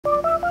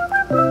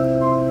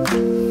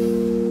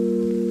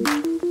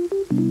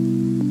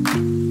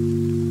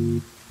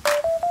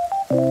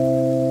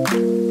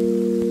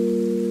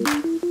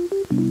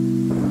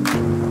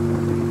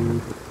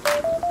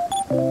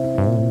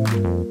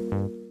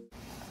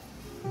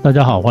大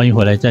家好，欢迎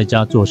回来在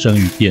家做生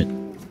鱼片。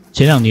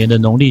前2年的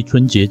农历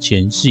春节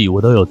前夕，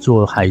我都有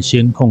做海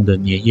鲜控的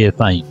年夜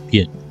饭影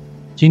片。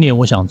今年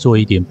我想做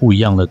一点不一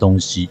样的东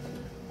西，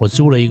我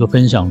租了一个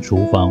分享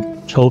厨房，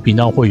抽频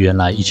道会员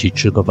来一起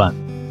吃个饭。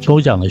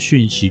抽奖的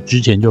讯息之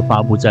前就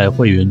发布在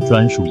会员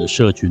专属的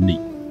社群里，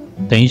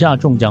等一下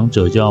中奖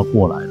者就要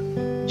过来了。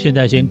现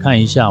在先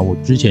看一下我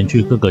之前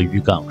去各个渔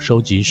港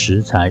收集食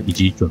材以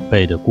及准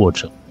备的过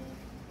程。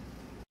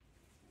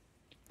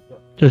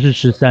这是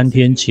13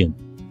天前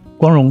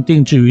光荣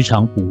定置渔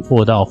场捕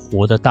获到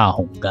活的大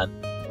红干，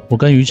我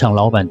跟渔场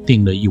老板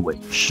订了一尾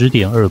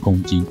 10.2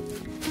 公斤，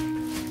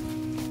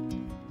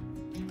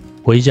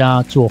回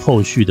家做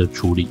后续的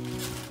处理。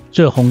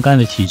这红干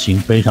的体型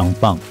非常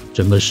棒，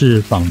整个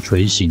是纺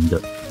锤型的，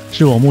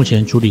是我目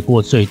前处理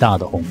过最大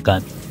的红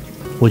干。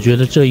我觉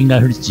得这应该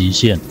是极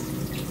限。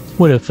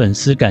为了粉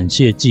丝感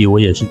谢祭，我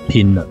也是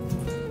拼了。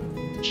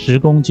10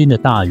公斤的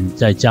大鱼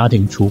在家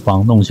庭厨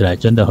房弄起来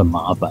真的很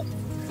麻烦，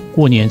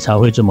过年才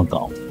会这么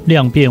搞，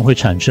量变会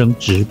产生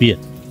质变，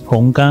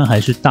红干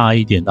还是大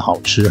一点的好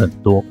吃很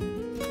多。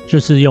这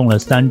次用了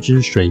3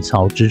支水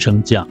槽支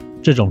撑架，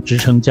这种支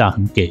撑架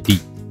很给力，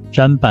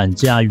砧板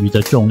加鱼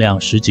的重量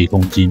10几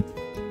公斤，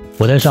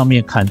我在上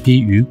面砍劈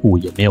鱼骨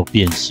也没有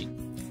变形。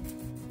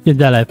现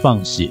在来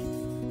放血，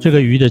这个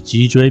鱼的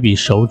脊椎比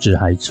手指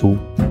还粗，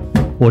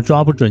我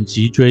抓不准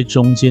脊椎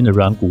中间的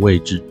软骨位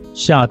置，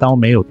下刀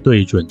没有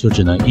对准就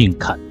只能硬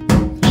砍。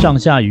上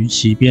下鱼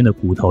鳍边的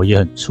骨头也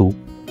很粗，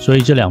所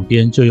以这2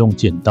边就用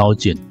剪刀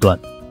剪断。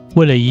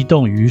为了移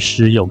动鱼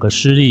食有个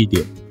施力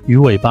点，鱼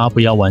尾巴不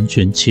要完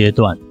全切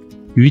断，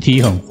鱼体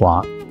很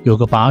滑，有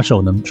个把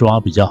手能抓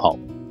比较好。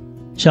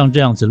像这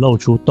样子露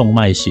出动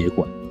脉血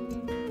管，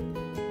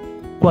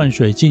灌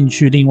水进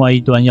去，另外一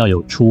端要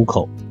有出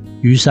口，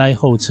鱼鳃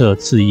后侧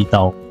刺1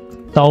刀，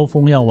刀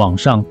锋要往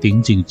上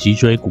顶紧脊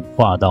椎骨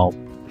划刀，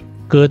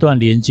割断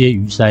连接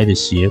鱼鳃的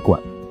血管。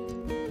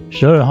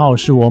12号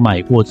是我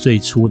买过最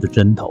粗的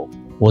针头，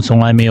我从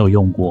来没有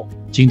用过，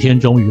今天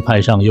终于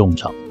派上用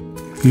场。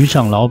渔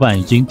场老板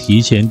已经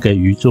提前给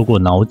鱼做过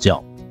挠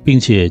脚，并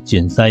且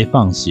剪鳃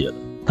放血了，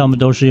他们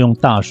都是用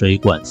大水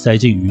管塞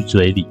进鱼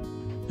嘴里，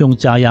用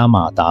加压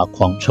马达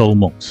狂抽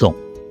猛送，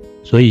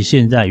所以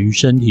现在鱼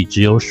身体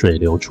只有水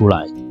流出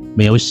来，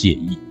没有血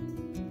液。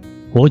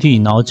活体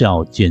挠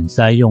脚剪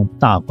鳃用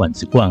大管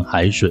子灌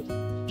海水，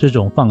这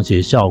种放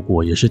血效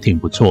果也是挺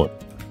不错的。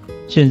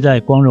现在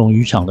光荣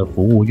渔场的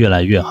服务越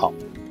来越好，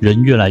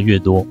人越来越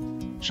多，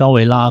稍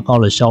微拉高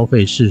了消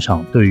费市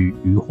场对于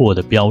渔获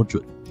的标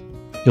准，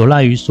有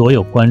赖于所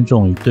有观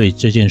众对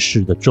这件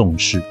事的重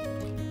视。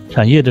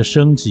产业的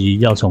升级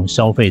要从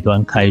消费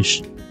端开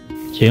始，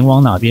钱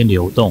往哪边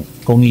流动，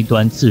供应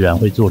端自然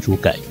会做出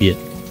改变。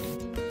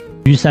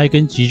鱼鳃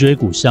跟脊椎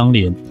骨相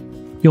连，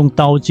用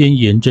刀尖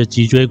沿着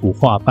脊椎骨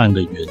画半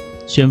个圆，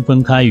先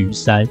分开鱼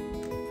鳃，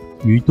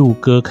鱼肚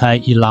割开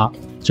一拉，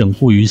整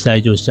副鱼鳃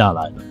就下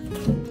来了。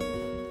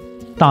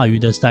大鱼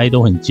的鳃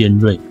都很尖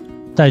锐，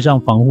戴上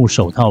防护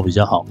手套比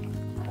较好。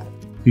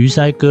鱼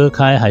鳃割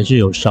开还是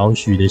有少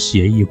许的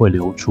血液会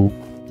流出，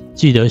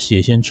记得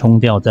血先冲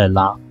掉再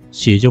拉，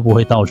血就不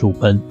会到处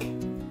喷，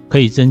可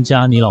以增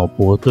加你老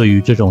婆对于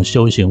这种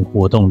休闲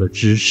活动的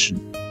支持。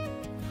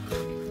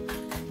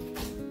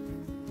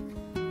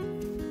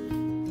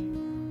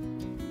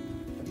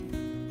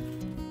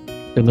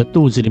整个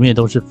肚子里面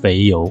都是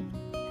肥油，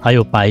还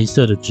有白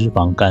色的脂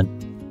肪肝。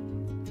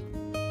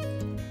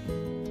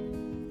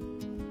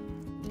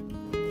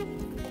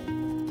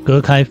割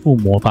开腹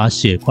膜，把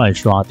血块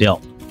刷掉。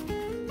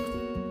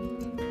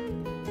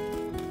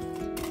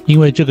因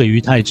为这个鱼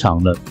太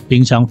长了，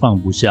冰箱放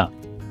不下，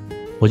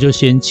我就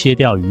先切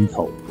掉鱼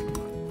头，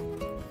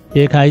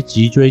切开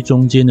脊椎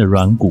中间的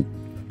软骨，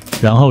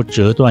然后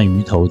折断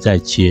鱼头再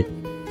切，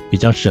比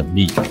较省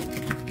力，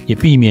也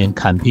避免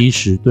砍劈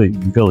时对鱼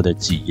肉的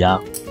挤压。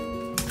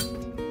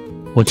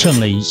我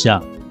称了一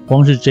下，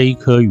光是这一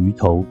颗鱼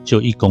头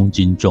就1公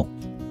斤重。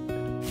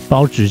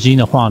包纸巾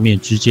的画面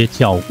直接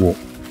跳过，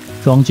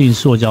装进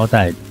塑胶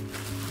袋里。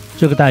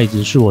这个袋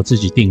子是我自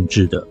己定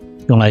制的，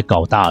用来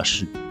搞大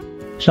事。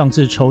上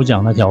次抽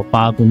奖那条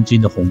8公斤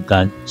的红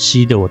干，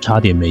吸得我差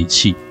点没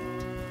气。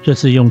这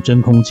次用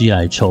真空机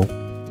来抽，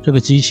这个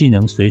机器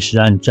能随时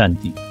按暂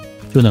停，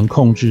就能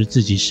控制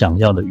自己想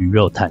要的鱼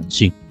肉弹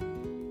性。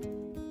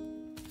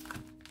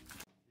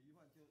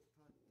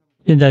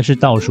现在是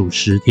倒数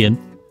10天，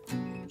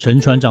陈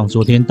船长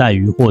昨天带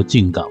鱼货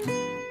进港，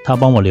他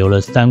帮我留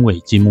了3尾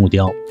金目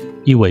雕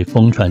，1尾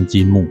风传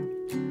金目，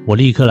我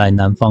立刻来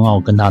南方澳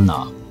跟他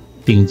拿，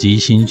顶级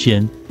新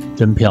鲜，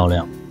真漂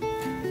亮。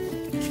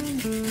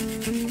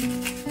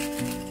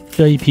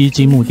这一批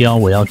金目雕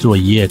我要做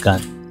一夜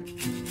干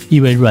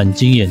，1尾软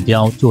金眼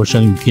雕做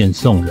生鱼片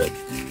送人，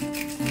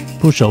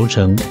不熟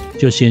成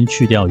就先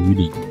去掉鱼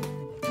鳞。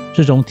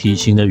这种体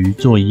型的鱼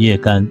做一夜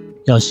干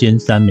要先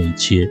3枚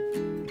切，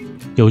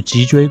有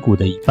脊椎骨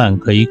的一半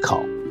可以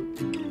烤，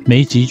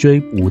没脊椎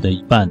骨的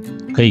一半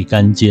可以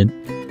干煎。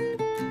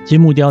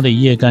金目雕的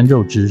一夜干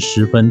肉质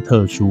十分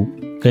特殊，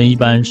跟一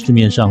般市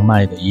面上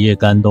卖的一夜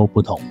干都不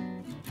同。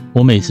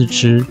我每次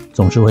吃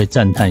总是会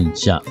赞叹一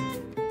下，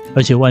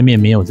而且外面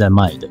没有在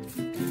卖的，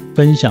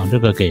分享这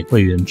个给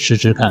会员吃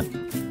吃看。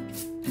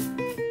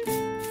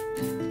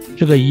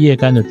这个一夜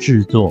干的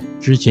制作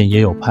之前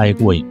也有拍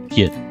过影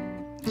片，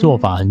做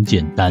法很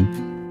简单，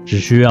只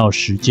需要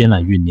时间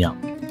来酝酿。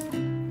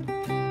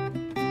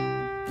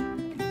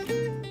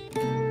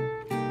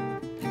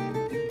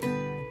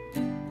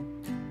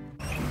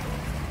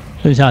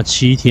剩下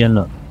7天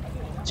了，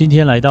今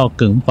天来到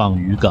耿坊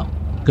渔港，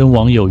跟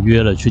网友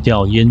约了去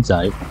钓烟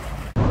仔虎。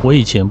我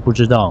以前不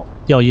知道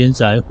钓烟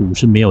仔虎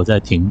是没有在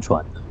停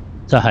船的，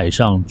在海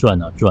上转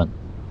啊转，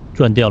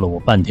转掉了我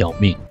半条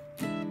命。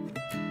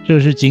这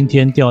是今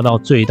天钓到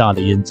最大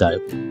的烟仔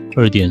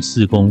虎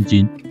，2.4公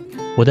斤。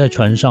我在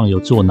船上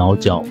有做脑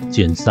绞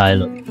剪鳃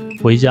了，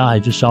回家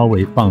还是稍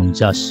微放一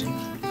下血。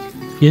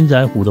烟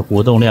仔虎的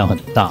活动量很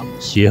大，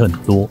血很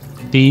多，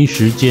第一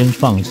时间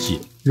放血，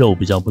肉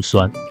比较不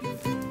酸。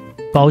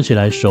包起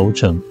来熟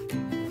成，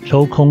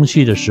抽空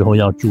气的时候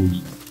要注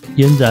意，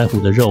烟仔虎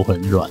的肉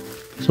很软，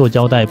塑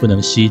胶袋不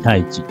能吸太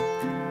紧，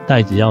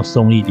袋子要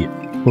松一点，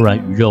不然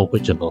鱼肉会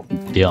整个糊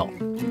掉。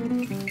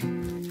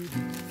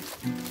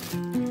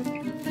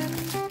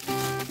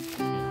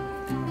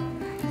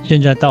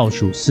现在倒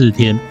数4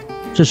天，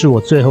这是我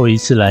最后一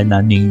次来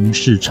南宁鱼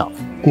市场，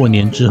过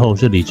年之后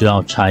这里就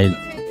要拆了。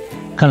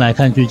看来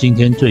看去，今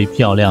天最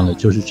漂亮的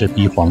就是这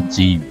批黄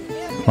鲫鱼，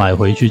买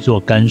回去做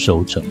干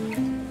熟成，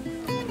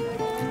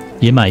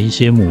也买一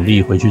些牡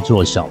蛎回去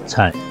做小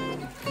菜。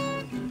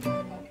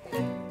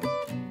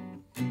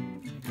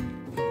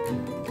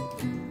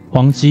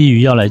黄鲫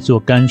鱼要来做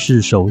干式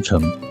熟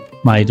成，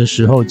买的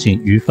时候请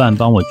鱼贩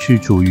帮我去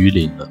除鱼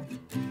鳞了，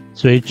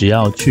所以只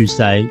要去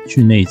鳃、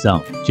去内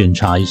脏，检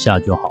查一下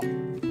就好。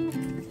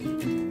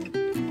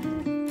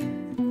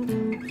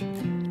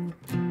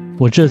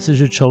我这次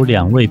是抽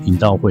2位频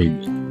道会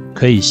员，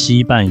可以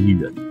稀拌1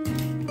人，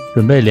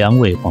准备2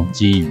尾黄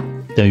鲫鱼，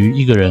等于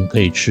1个人可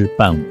以吃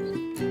半尾，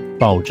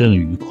保证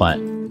愉快。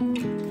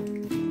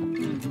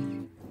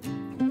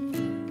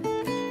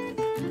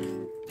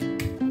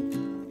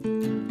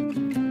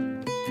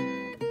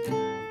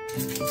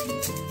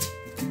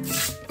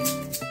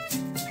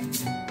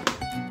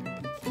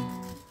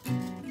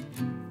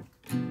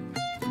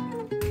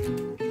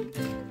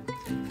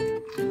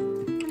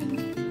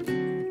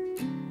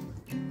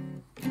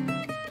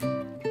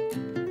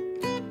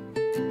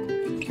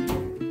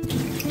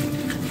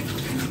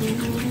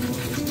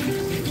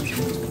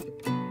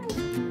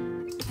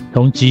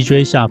从脊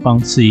椎下方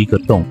刺一个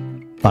洞，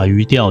把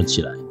鱼吊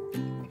起来。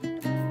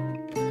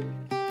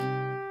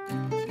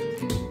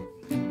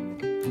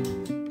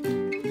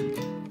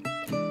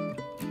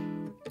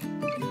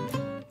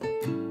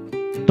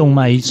动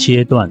脉一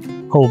切断，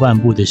后半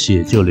部的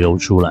血就流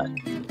出来。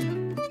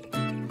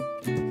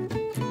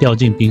掉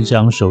进冰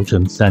箱熟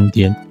成3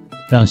天，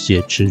让血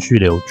持续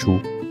流出。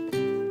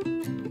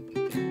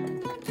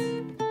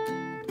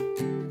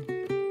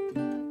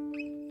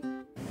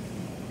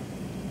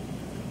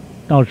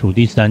倒数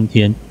第3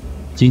天，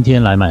今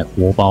天来买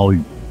活鲍鱼，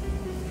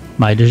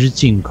买的是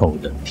进口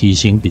的，体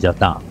型比较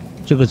大。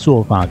这个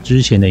做法之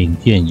前的影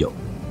片有，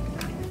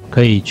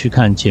可以去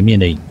看前面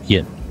的影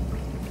片。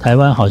台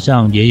湾好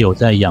像也有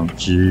在养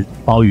殖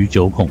鲍鱼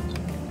9孔的，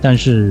但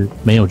是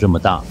没有这么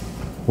大。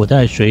我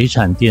在水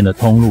产店的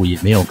通路也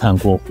没有看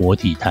过活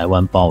体台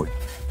湾鲍鱼，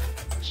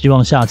希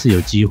望下次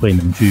有机会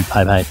能去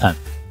拍拍看，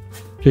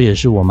这也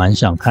是我蛮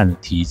想看的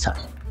题材。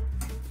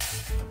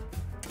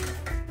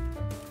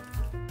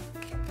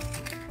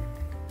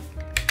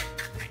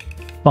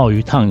鲍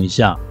鱼烫一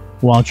下，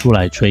挖出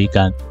来吹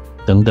干，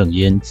等等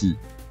腌制。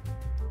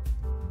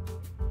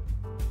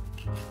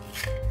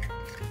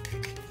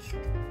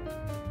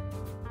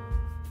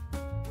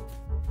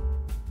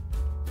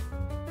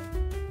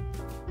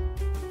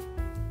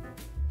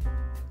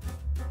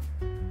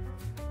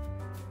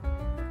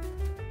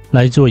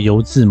来做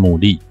油渍牡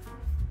蛎，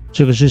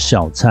这个是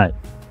小菜，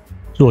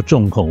做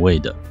重口味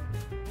的。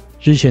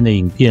之前的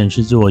影片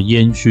是做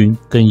烟熏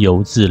跟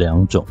油渍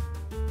2种，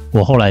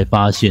我后来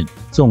发现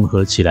综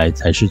合起来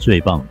才是最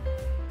棒的，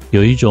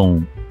有一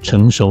种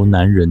成熟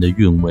男人的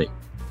韵味。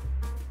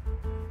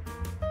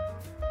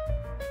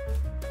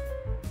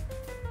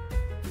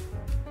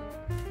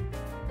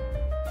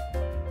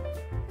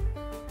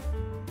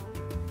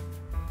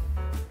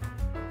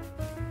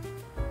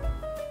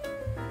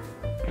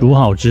煮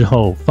好之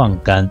后放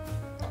干，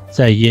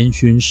再烟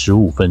熏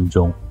15分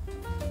钟。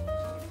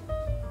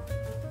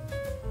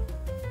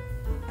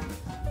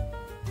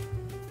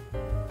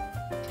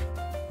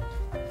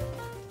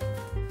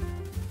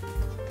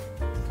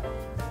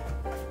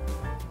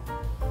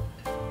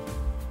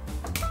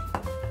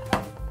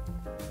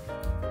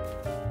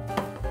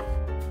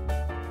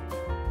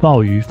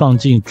鲍鱼放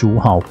进煮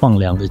好放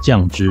凉的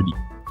酱汁里，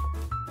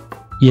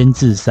腌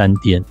制3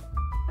天。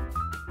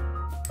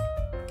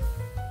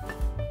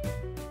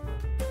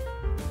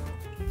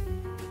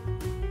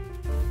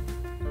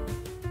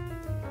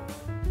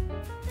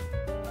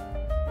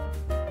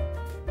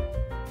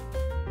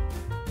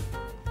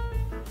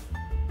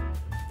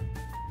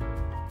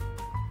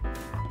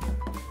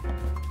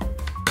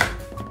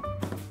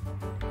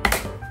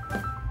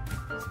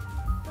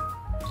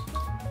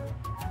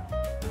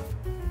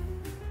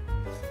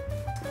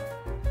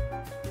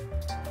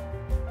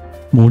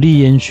牡蛎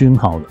烟熏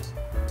好了，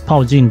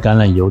泡进橄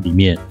榄油里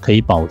面，可以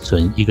保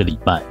存1个礼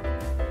拜。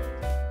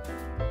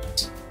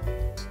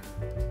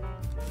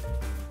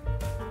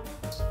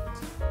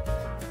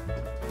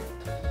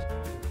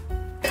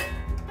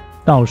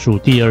倒数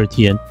第2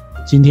天，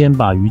今天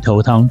把鱼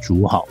头汤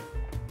煮好，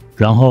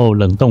然后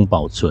冷冻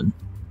保存。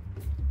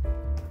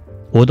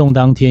活动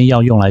当天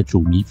要用来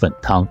煮米粉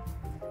汤，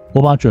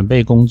我把准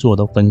备工作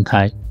都分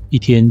开，一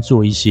天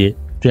做一些，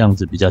这样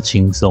子比较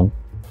轻松。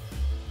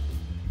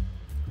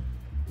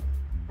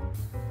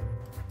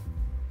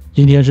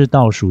今天是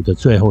倒数的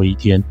最后1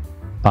天，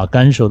把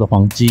干熟的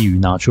黄鲫鱼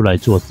拿出来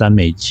做3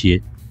枚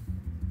切。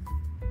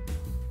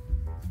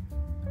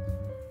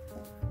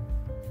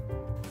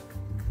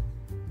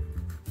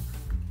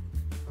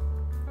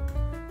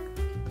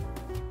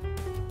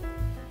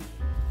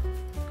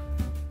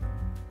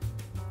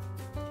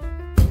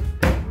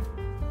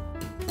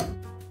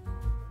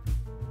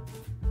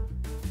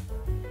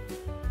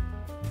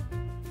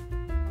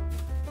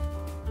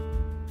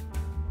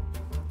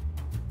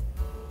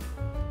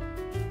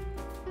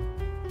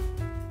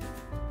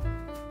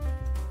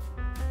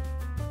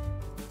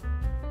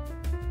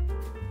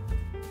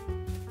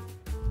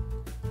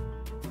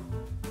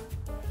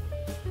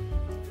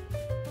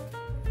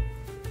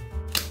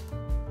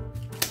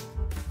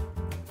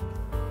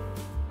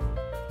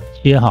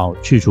切好，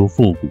去除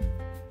腹骨，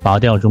拔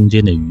掉中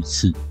间的鱼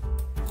刺，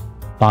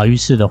拔鱼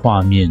刺的画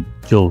面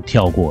就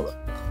跳过了。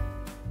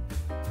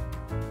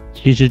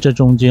其实这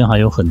中间还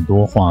有很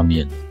多画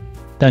面，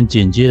但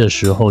剪接的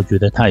时候觉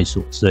得太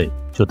琐碎，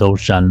就都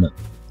删了。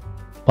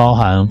包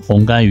含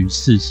红干鱼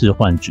4次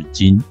换纸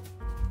巾，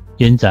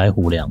烟仔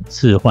虎2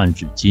次换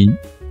纸巾，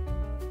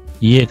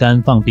一夜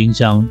干放冰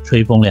箱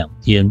吹风2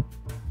天，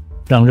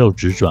让肉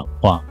质转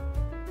化。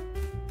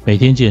每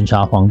天检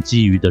查黄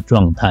鲫鱼的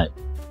状态，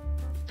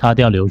擦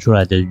掉流出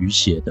来的鱼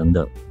血等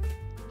等，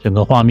整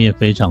个画面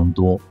非常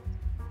多，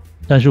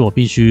但是我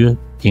必须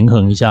平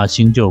衡一下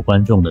新旧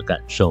观众的感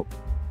受。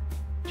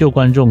旧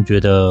观众觉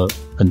得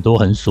很多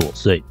很琐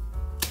碎，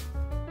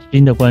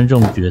新的观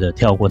众觉得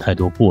跳过太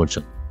多过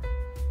程，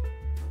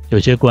有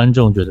些观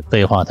众觉得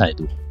废话太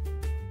多，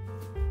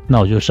那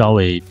我就稍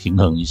微平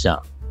衡一下。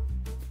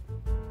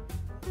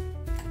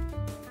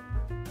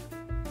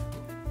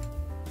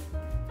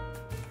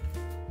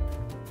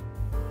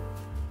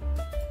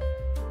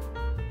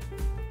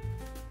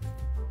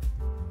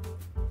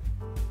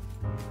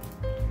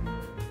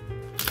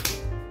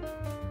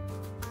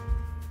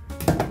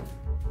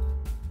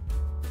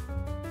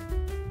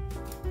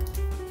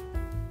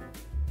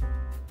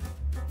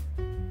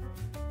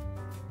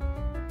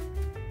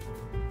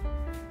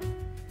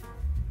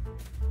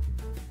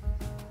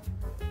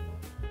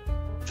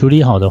处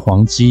理好的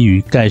黄鲫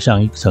鱼盖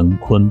上一层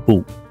昆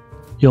布，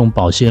用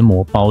保鲜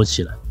膜包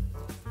起来，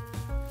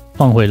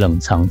放回冷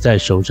藏再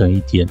熟成1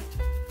天，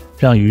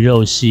让鱼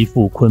肉吸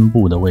附昆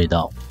布的味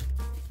道。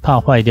怕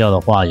坏掉的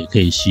话也可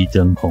以吸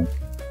真空，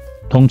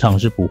通常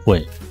是不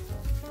会，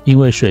因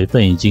为水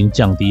分已经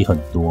降低很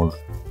多了。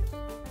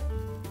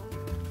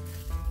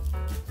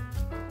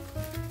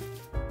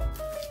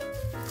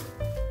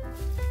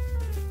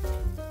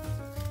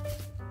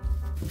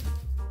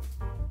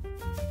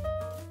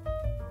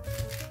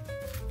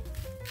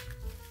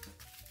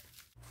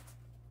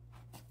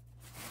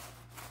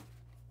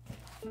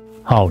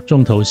好，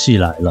重头戏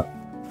来了，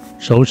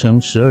熟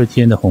成12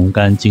天的红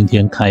干今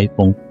天开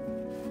封。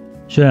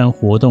虽然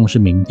活动是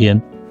明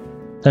天，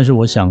但是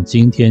我想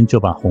今天就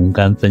把红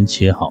干分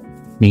切好，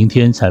明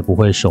天才不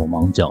会手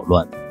忙脚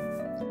乱。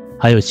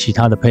还有其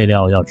他的配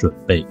料要准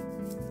备，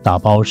打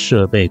包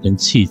设备跟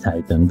器材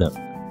等等。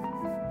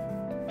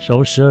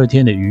熟12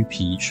天的鱼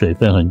皮水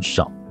分很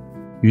少，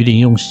鱼鳞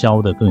用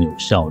削的更有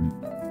效率，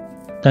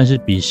但是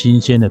比新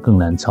鲜的更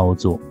难操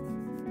作。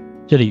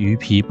这里鱼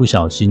皮不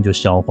小心就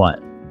削坏了，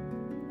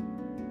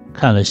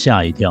看了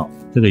吓一跳，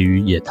这个鱼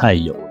也太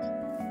油了，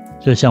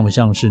这像不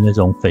像是那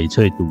种翡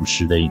翠赌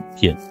石的影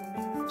片？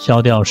削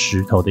掉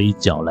石头的一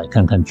角来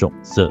看看种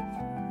色。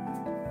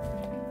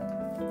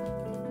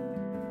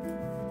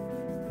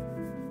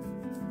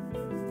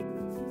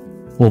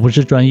我不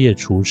是专业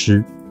厨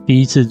师，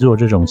第一次做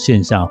这种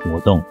线下活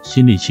动，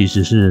心里其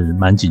实是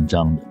蛮紧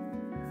张的，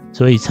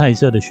所以菜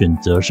色的选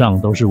择上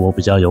都是我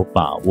比较有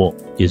把握，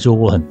也做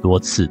过很多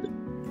次的，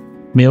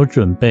没有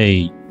准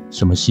备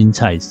什么新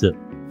菜色，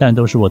但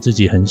都是我自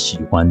己很喜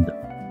欢的，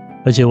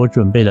而且我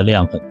准备的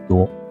量很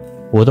多，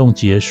活动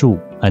结束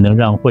还能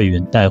让会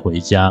员带回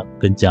家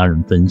跟家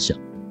人分享。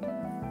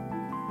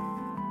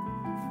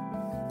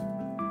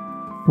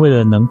为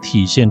了能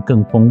体现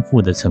更丰富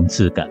的层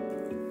次感，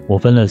我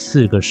分了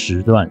4个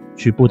时段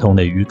去不同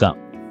的渔港，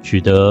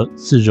取得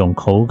4种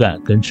口感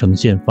跟呈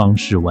现方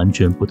式完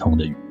全不同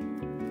的鱼。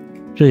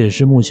这也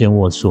是目前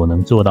我所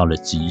能做到的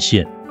极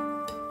限。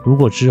如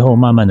果之后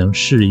慢慢能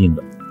适应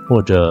了，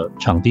或者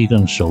场地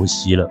更熟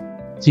悉了，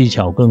技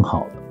巧更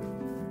好了，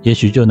也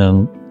许就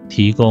能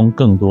提供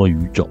更多鱼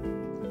种。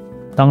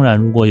当然，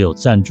如果有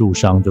赞助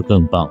商就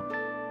更棒，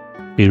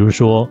比如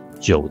说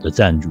酒的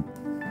赞助。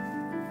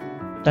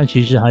但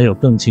其实还有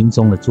更轻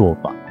松的做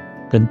法，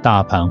跟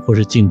大盘或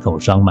是进口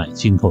商买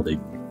进口的鱼，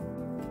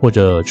或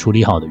者处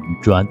理好的鱼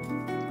砖，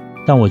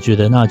但我觉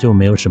得那就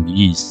没有什么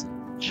意思，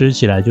吃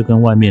起来就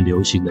跟外面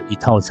流行的一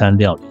套餐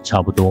料理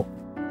差不多。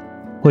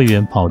会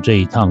员跑这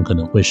一趟可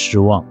能会失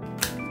望，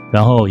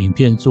然后影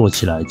片做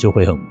起来就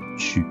会很无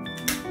趣。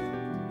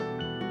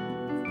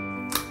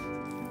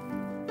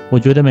我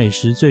觉得美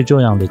食最重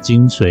要的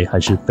精髓还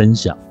是分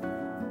享，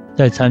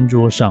在餐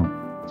桌上，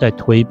在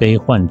推杯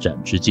换盏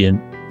之间，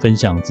分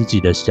享自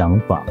己的想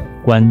法、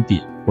观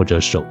点或者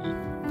手艺，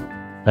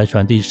来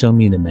传递生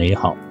命的美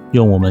好，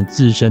用我们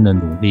自身的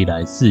努力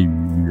来自娱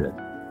于人。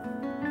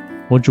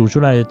我煮出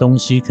来的东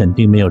西肯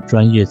定没有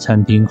专业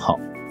餐厅好，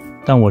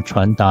但我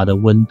传达的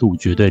温度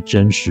绝对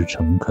真实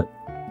诚恳。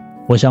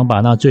我想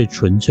把那最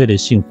纯粹的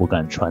幸福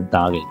感传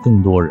达给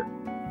更多人，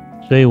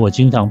所以我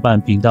经常办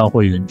频道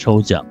会员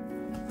抽奖。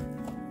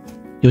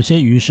有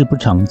些鱼是不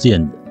常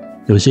见的，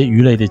有些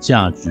鱼类的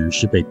价值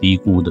是被低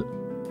估的，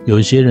有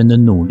一些人的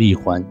努力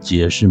环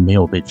节是没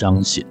有被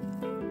彰显。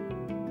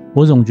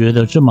我总觉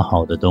得这么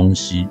好的东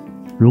西，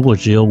如果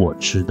只有我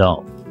吃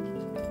到，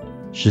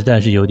实在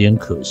是有点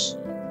可惜。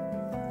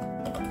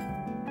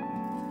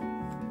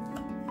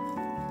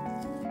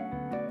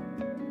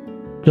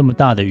这么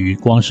大的鱼，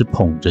光是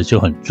捧着就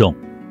很重，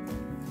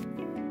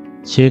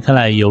切开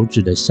来油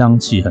脂的香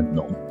气很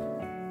浓，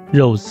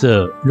肉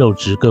色、肉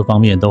质各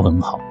方面都很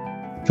好。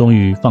终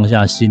于放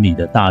下心里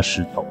的大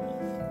石头了。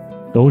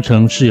流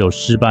程是有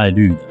失败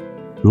率的，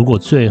如果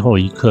最后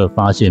一刻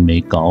发现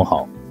没搞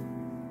好，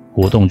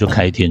活动就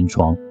开天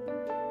窗。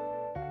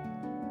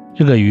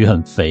这个鱼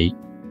很肥，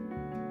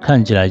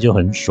看起来就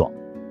很爽。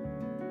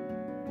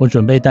我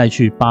准备带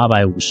去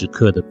850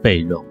克的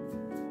背肉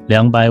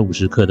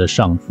，250克的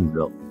上腹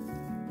肉，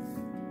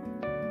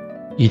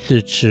一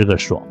次吃个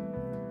爽。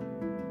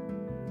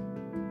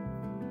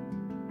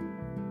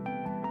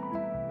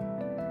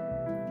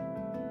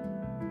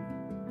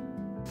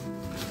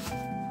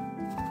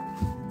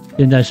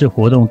现在是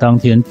活动当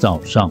天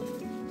早上，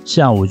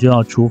下午就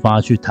要出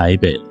发去台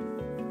北了，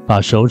把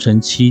熟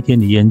成7天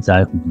的烟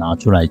仔虎拿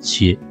出来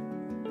切。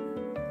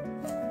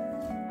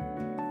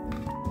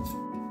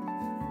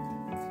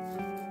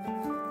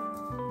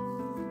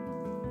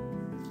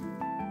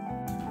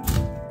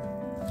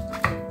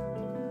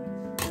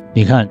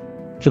你看，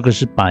这个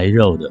是白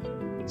肉的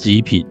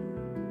极品。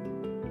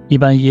一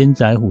般烟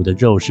仔虎的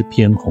肉是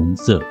偏红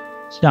色，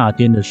夏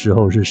天的时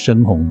候是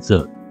深红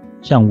色，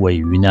像尾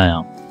鱼那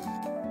样。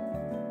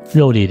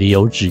肉里的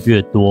油脂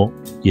越多，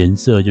颜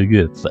色就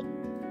越粉。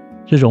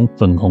这种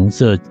粉红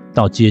色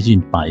到接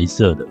近白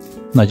色的，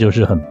那就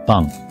是很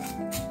棒的。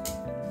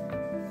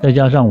再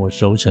加上我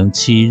熟成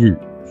7日，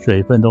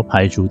水分都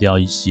排除掉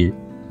一些，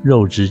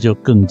肉质就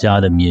更加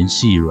的绵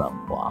细软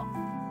滑。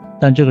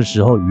但这个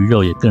时候鱼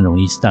肉也更容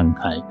易散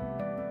开，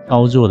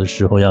操作的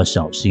时候要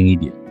小心一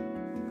点。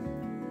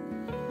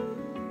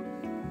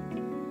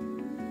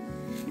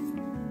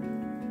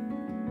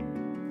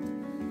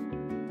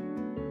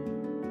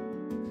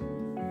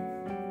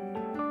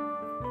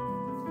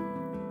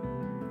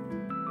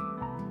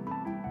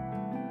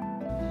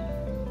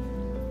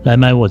来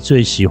买我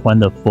最喜欢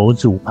的佛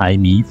祖牌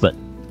米粉，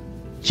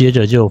接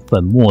着就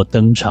粉末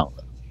登场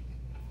了。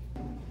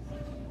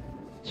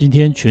今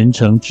天全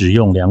程只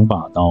用2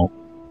把刀，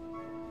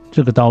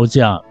这个刀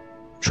架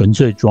纯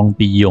粹装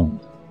逼用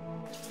的。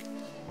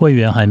会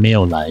员还没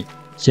有来，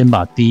先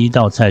把第一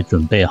道菜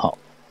准备好，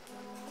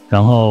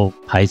然后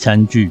排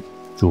餐具、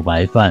煮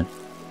白饭、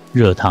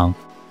热汤。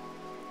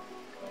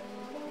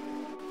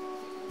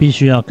必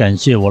须要感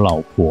谢我老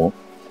婆，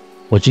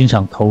我经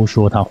常偷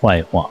说她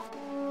坏话。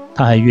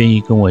他还愿意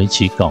跟我一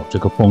起搞这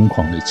个疯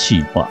狂的企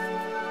划。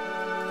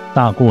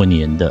大过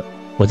年的，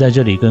我在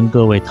这里跟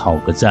各位讨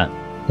个赞，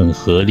很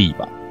合理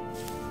吧？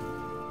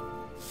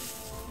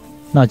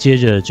那接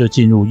着就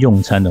进入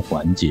用餐的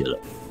环节了。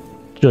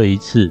这一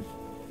次，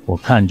我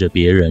看着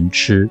别人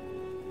吃。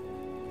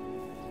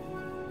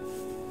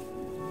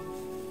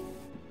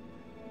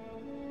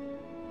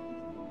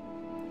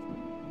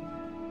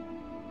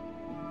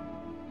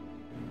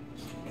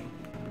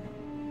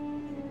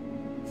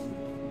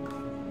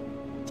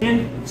今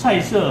天菜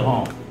色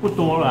不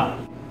多啦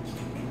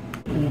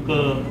，5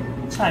个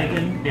菜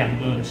跟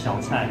2个小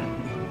菜，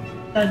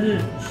但是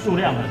数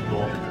量很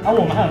多。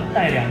我们还有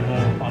带2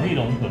个保利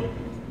龙盒，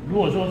如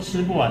果说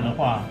吃不完的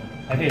话，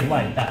还可以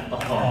外带。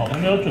我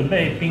们有准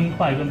备冰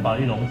块跟保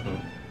利龙盒。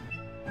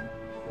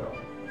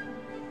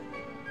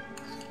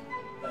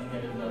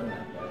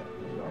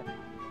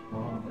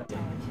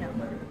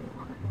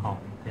好，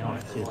等一下我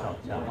来介绍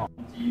一下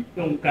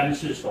用干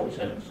式熟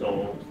成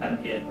熟3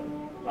天。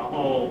然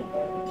后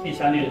第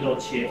3天的时候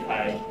切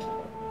开，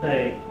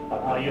再把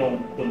它用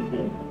昆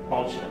布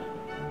包起来，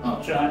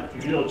所以它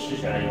鱼肉吃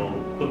起来有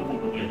昆布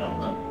的味道。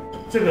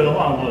这个的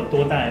话，我有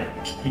多带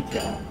1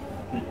条，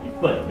是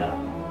1份这样。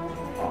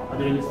好，它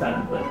这边是3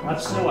份。它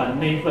吃完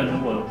那1份，如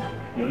果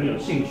有人有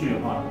兴趣的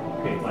话，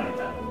可以外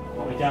带，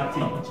我回家自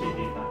己切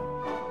给他。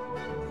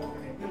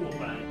因为我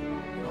本来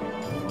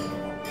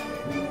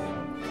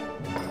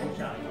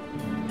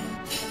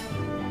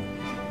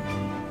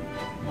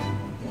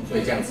所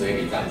以这样直接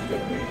淋上去就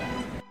可以了。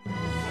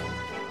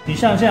你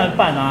像现在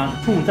拌啊，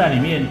醋在里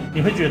面，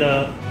你会觉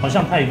得好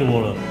像太多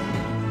了。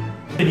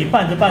你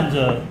拌着拌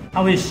着，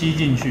它会吸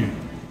进去，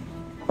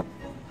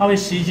它会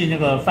吸进那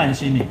个饭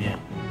心里面，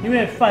因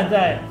为饭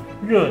在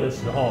热的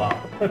时候啊，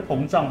会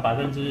膨胀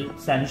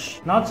30%，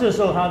然后这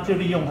时候它就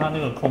利用它那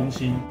个空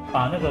心，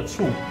把那个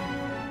醋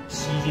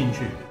吸进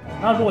去。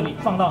那如果你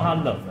放到它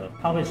冷了，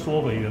它会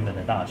缩回原本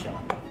的大小。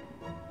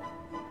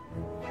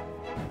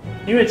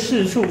因为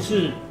赤醋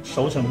是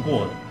熟成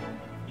过的，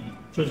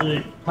就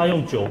是它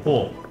用酒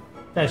粕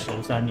再熟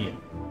3年，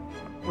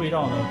味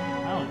道呢，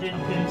还好今天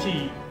天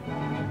气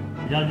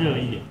比较热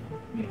一点，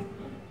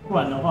不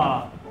然的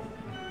话，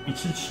一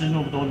次吃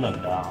那么多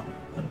冷的啊，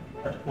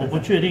我不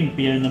确定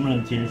别人能不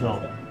能接受。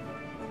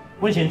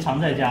我以前常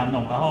在家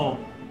弄，然后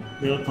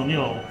有朋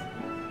友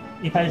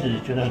一开始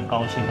觉得很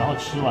高兴，然后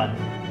吃完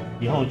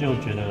以后就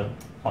觉得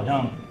好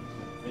像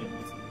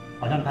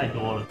太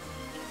多了。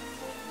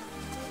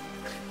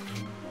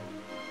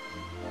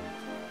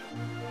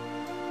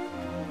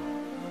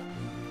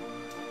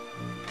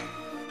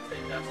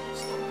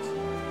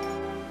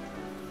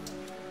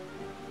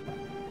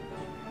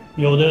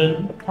有的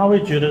人他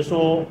会觉得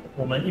说，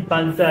我们一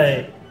般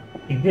在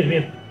影片里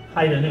面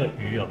拍的那个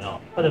鱼有没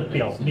有？它的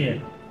表面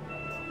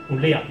不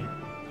亮，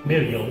没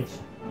有油脂，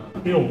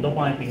因为我们都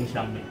放在冰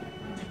箱里。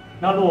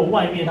那如果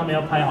外面他们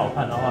要拍好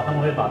看的话，他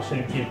们会把生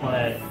鱼片放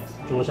在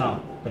桌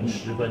上等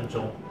10分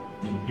钟，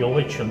油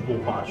会全部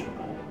化出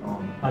来。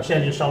那现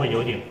在就稍微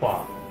有点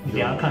化，你等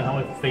一下看它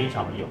会非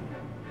常油。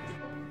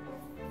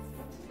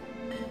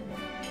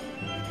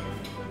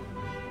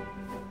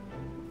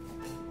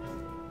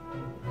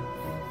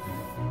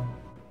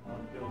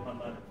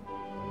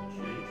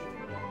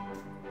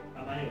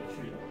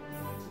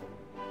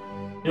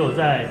只有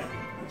在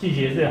季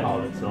节最好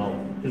的时候，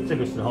就这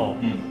个时候，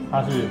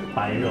它是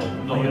白肉，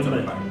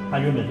它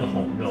原本是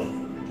红肉，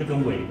就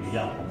跟尾鱼一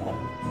样红红。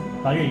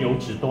它因为油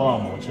脂多到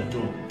某程度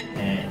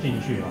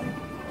进去了。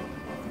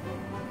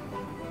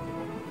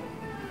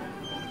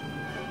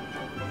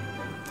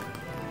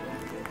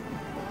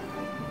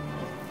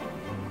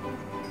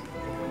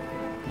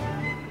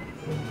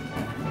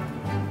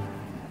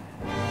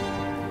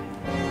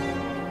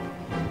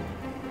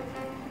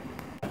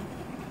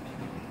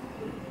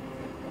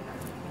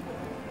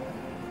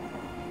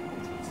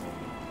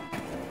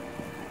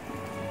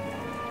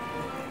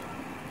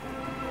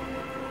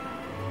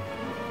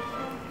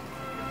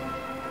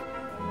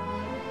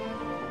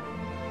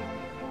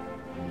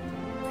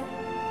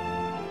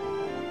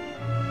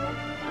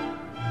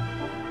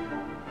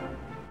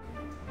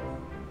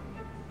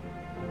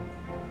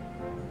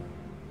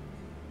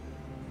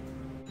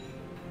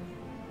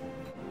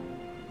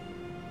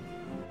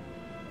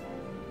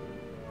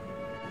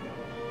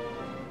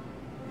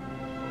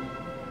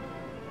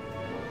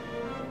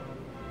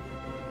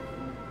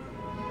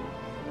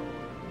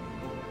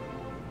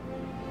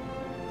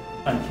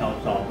半敲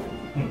烧，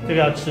这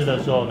个要吃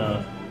的时候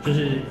呢，就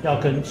是要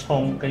跟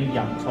葱、跟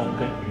洋葱、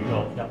跟鱼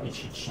肉要一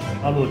起吃。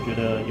那如果觉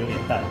得有点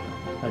淡，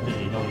那这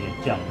里弄一点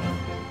酱。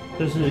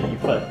这是1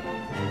份，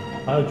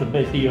还要准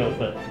备第2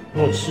份。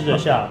如果吃得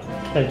下，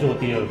再做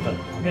第2份，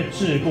因为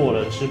炙过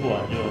了吃不完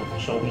就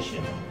收不起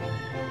来。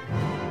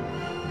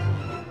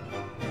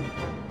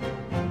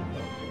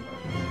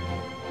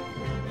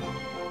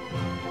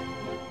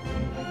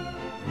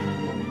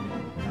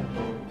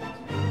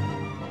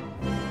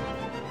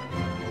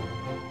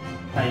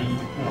太一1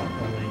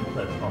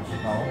份，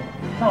好。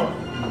那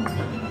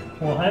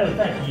我还有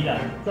在宜兰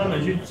专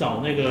门去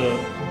找那个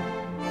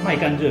卖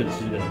甘蔗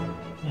汁的，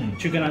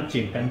去跟他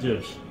剪甘蔗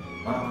皮，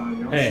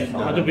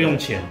他就不用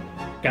钱，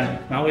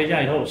拿回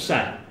家以后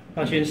晒，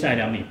要先晒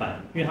2礼拜，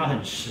因为它很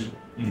湿，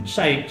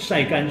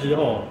晒干之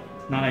后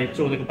拿来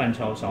做这个半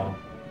敲烧。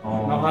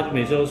然后他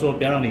每次都说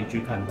不要让邻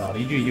居看到，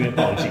邻居一定会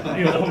报警，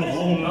因为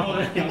然后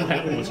在阳台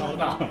火超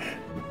大。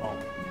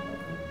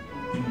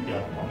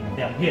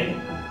2片。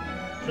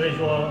所以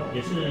说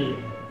也是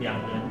2人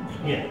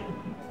1片，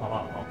好不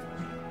好？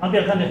好，不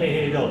要看这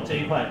黑黑肉，这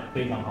一块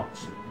非常好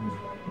吃。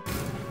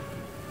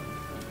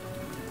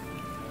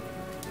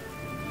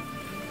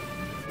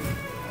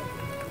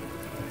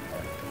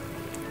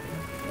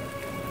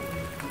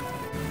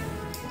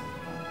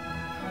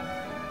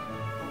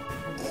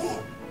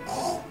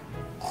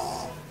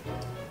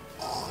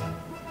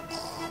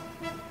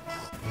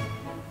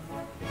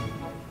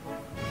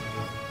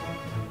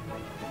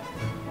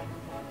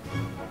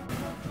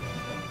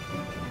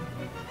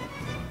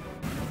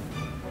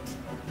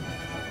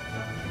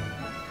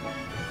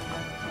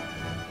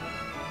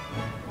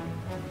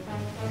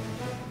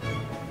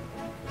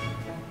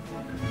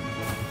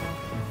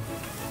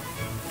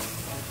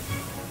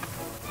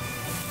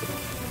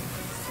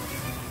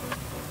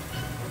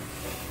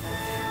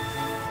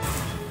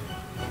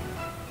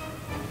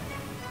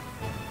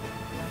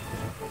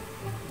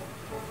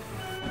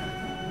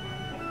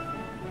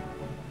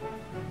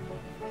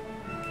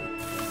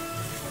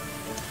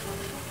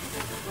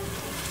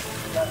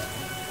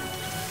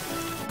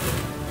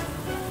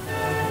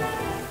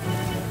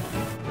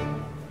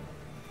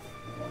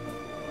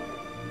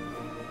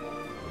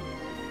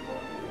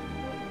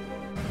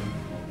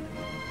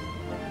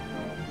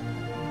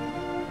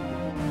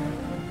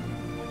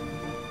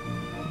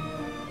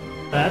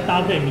把它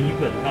搭配米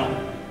粉汤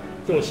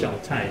做小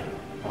菜，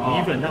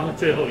米粉汤是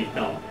最后一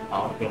道，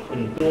好，有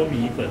很多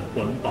米粉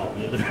混饱，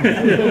对不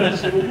对？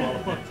吃不饱。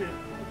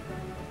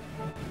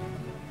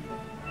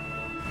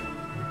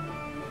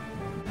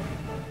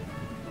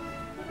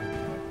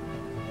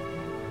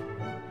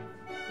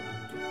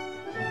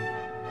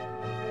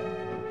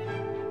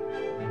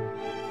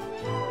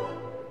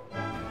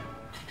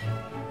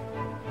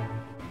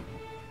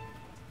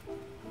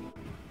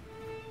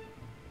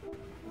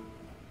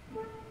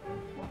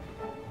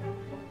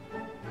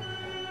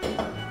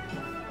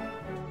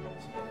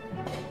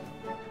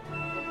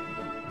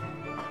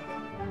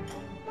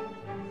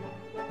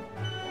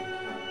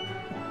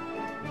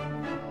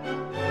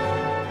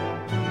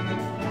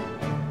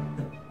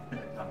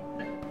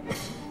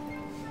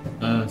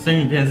生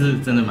鱼片是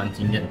真的蛮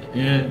惊艳的，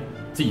因为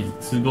自己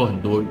吃过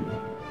很多鱼，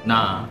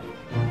那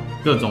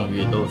各种鱼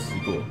也都有吃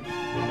过，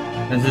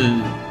但是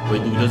唯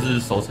独就是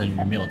熟成鱼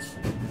没有吃。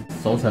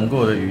熟成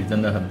过的鱼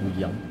真的很不一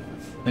样，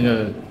那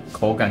个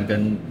口感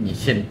跟你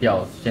现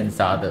钓现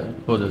杀的，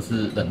或者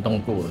是冷冻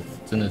过的，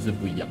真的是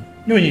不一样。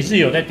因为你是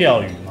有在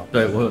钓鱼嘛？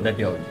对，我有在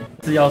钓鱼，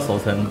是要熟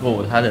成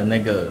过，它的那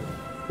个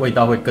味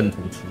道会更突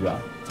出啦，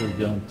就是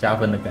这种加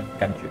分的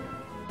感觉。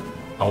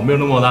好，我没有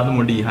那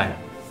么厉害。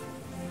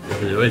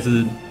就是我也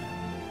是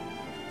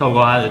透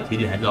过它的提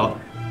点才知道，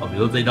比如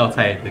说这一道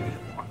菜这个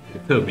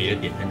特别的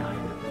点在哪里。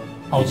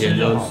好吃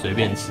就随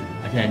便吃，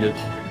现在就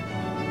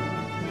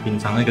品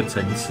尝那个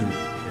层次，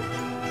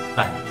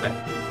在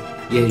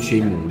烟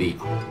熏牡蛎，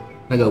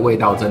那个味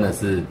道真的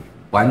是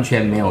完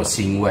全没有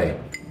腥味，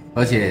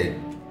而且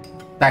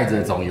带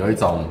着有一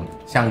种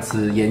像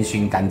吃烟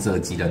熏甘蔗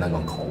鸡的那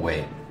种口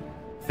味，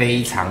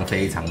非常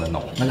非常的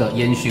浓，那个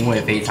烟熏味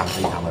非常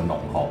非常的浓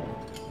厚。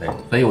对，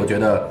所以我觉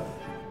得。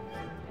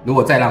如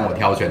果再让我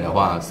挑选的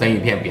话，生鱼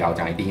片不要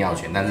讲，一定要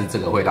选，但是这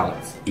个会让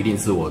一定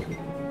是我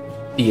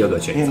第二个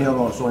选择。因为你有跟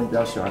我说你比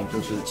较喜欢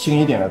就是轻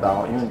一点的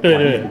刀，因为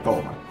管力不够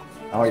嘛，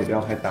然后也不要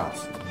太大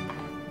只，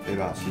对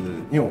吧？是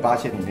因为我发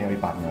现里面有一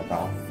把牛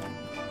刀，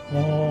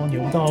哦，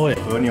牛刀哎，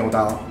和牛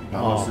刀，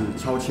然后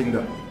是超轻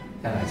的，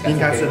应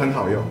该是很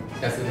好用。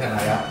下次看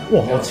来要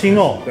哇，好轻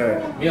哦。对，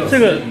没有这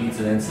个鱼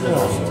只能吃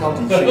超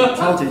级轻，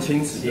超级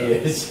轻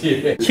质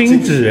的，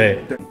轻质哎，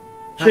对，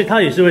所以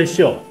它也是会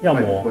锈，要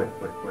磨。会。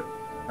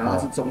然后它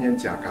是中间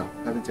夹钢，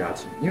它是夹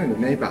轻，因为你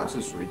那一把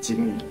是属于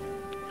金鱼，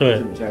对，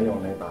你现在用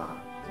的那一把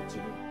是金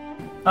鱼。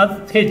它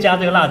可以加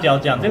这个辣椒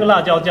酱，这个辣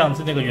椒酱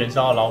是那个元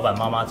烧老板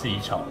妈妈自己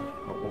炒的。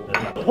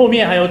后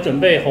面还有准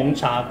备红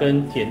茶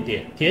跟甜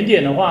点，甜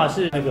点的话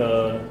是那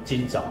个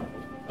金枣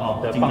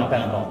的棒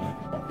蛋糕，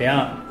等一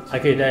下还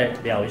可以再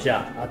聊一下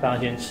啊，大家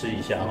先吃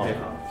一下哈。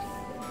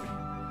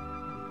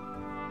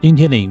今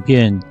天的影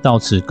片到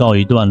此告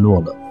一段落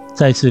了，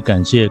再次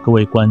感谢各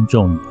位观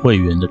众会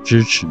员的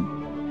支持。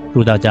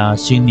祝大家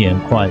新年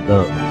快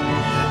乐！